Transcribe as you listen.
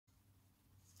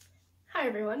Hi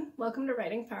everyone, welcome to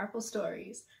Writing Powerful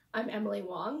Stories. I'm Emily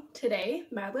Wong. Today,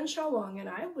 Madelaine Shaw-Wong and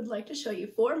I would like to show you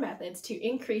 4 methods to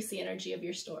increase the energy of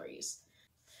your stories.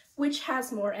 Which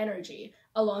has more energy?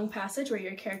 A long passage where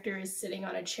your character is sitting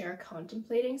on a chair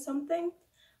contemplating something,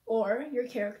 or your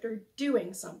character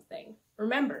doing something?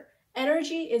 Remember,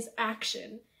 energy is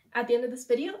action. At the end of this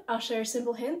video, I'll share a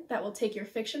simple hint that will take your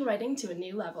fiction writing to a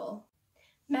new level.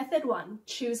 Method 1.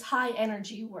 Choose high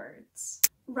energy words.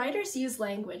 Writers use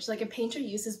language like a painter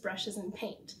uses brushes and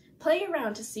paint. Play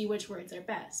around to see which words are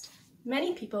best.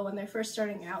 Many people, when they're first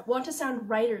starting out, want to sound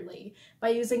writerly by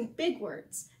using big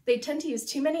words. They tend to use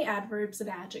too many adverbs and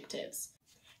adjectives.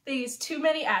 They use too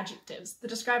many adjectives, the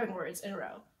describing words, in a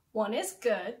row. 1 is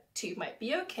good, 2 might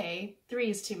be okay, 3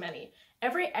 is too many.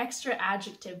 Every extra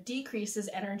adjective decreases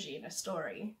energy in a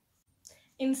story.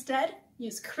 Instead,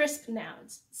 use crisp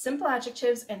nouns, simple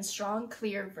adjectives, and strong,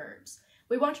 clear verbs.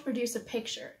 We want to produce a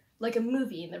picture, like a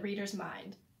movie in the reader's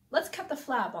mind. Let's cut the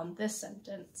flab on this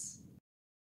sentence.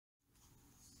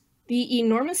 The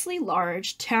enormously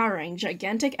large, towering,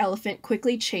 gigantic elephant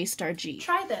quickly chased our jeep.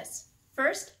 Try this.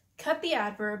 First, cut the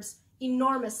adverbs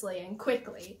enormously and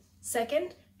quickly.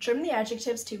 Second, trim the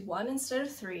adjectives to 1 instead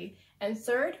of 3. And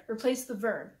third, replace the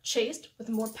verb, chased, with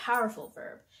a more powerful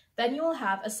verb. Then you will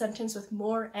have a sentence with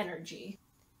more energy.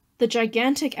 The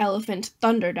gigantic elephant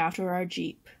thundered after our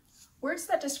jeep. Words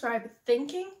that describe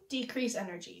thinking decrease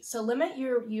energy, so limit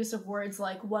your use of words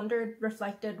like wondered,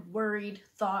 reflected, worried,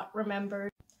 thought, remembered.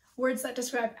 Words that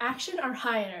describe action are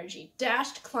high energy,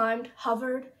 dashed, climbed,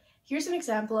 hovered. Here's an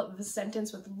example of a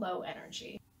sentence with low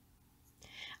energy.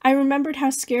 I remembered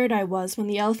how scared I was when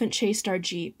the elephant chased our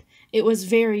jeep. It was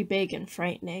very big and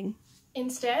frightening.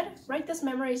 Instead, write this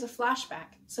memory as a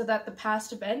flashback, so that the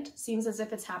past event seems as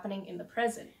if it's happening in the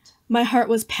present. My heart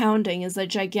was pounding as the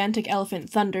gigantic elephant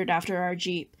thundered after our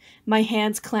jeep. My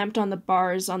hands clamped on the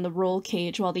bars on the roll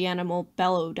cage while the animal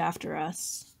bellowed after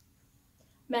us.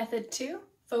 Method 2.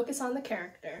 Focus on the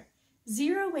character.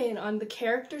 Zero in on the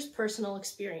character's personal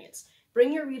experience.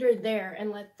 Bring your reader there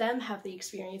and let them have the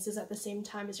experiences at the same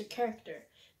time as your character.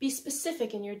 Be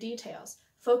specific in your details.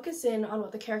 Focus in on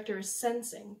what the character is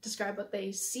sensing. Describe what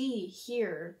they see,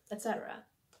 hear, etc.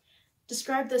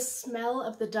 Describe the smell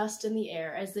of the dust in the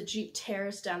air as the jeep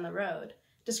tears down the road.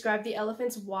 Describe the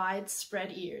elephant's wide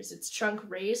spread ears, its trunk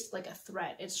raised like a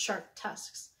threat, its sharp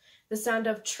tusks. The sound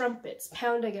of trumpets,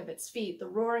 pounding of its feet, the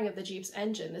roaring of the jeep's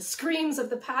engine, the screams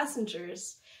of the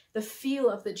passengers, the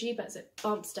feel of the jeep as it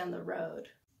bumps down the road.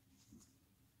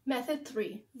 Method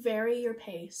 3. Vary your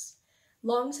pace.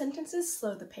 Long sentences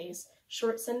slow the pace.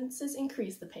 Short sentences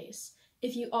increase the pace.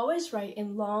 If you always write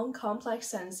in long, complex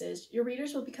sentences, your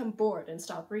readers will become bored and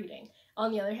stop reading.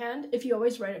 On the other hand, if you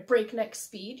always write at breakneck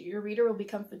speed, your reader will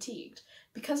become fatigued.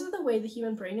 Because of the way the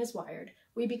human brain is wired,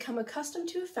 we become accustomed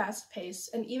to a fast pace,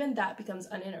 and even that becomes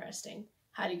uninteresting.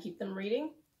 How do you keep them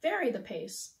reading? Vary the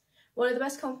pace. One of the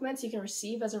best compliments you can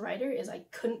receive as a writer is, "I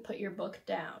couldn't put your book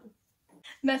down."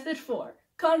 Method 4.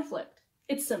 Conflict.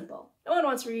 It's simple. No one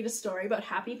wants to read a story about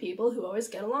happy people who always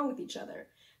get along with each other.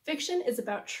 Fiction is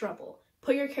about trouble.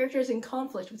 Put your characters in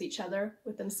conflict with each other,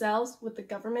 with themselves, with the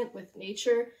government, with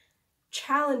nature.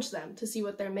 Challenge them to see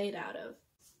what they're made out of.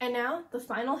 And now, the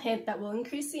final hint that will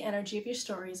increase the energy of your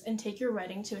stories and take your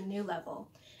writing to a new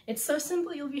level. It's so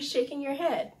simple you'll be shaking your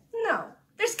head. No,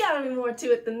 there's gotta be more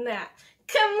to it than that.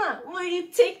 Come on, what do you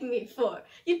take me for?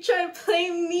 You trying to play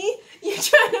me? You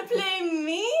trying to play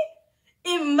me?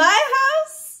 In my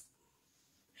house?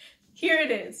 Here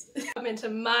it is. Come into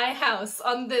my house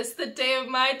on this, the day of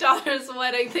my daughter's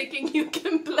wedding, thinking you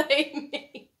can play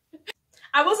me.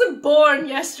 I wasn't born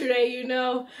yesterday, you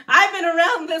know. I've been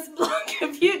around this block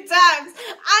a few times.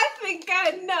 I think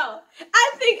I know.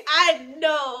 I think I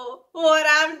know what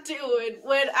I'm doing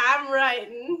when I'm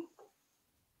writing.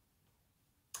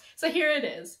 So here it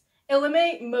is.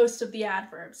 Eliminate most of the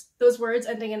adverbs, those words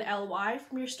ending in ly,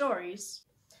 from your stories.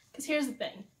 Because here's the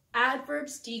thing,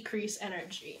 adverbs decrease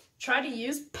energy. Try to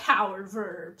use power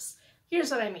verbs.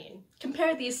 Here's what I mean.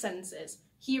 Compare these sentences.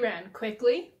 He ran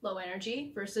quickly, low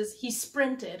energy, versus he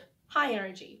sprinted, high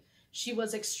energy. She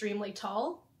was extremely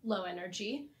tall, low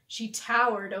energy. She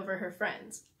towered over her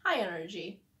friends, high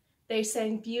energy. They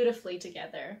sang beautifully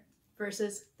together,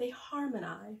 versus they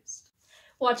harmonized.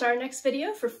 Watch our next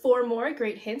video for 4 more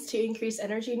great hints to increase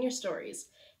energy in your stories.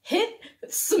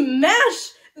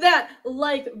 Smash that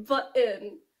like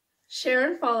button. Share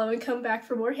and follow and come back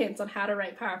for more hints on how to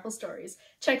write powerful stories.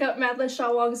 Check out Madelaine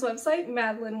Shaw-Wong's website,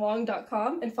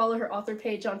 madelinewong.com, and follow her author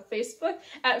page on Facebook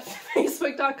at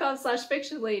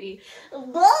facebook.com/fictionlady.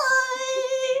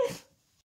 Bye!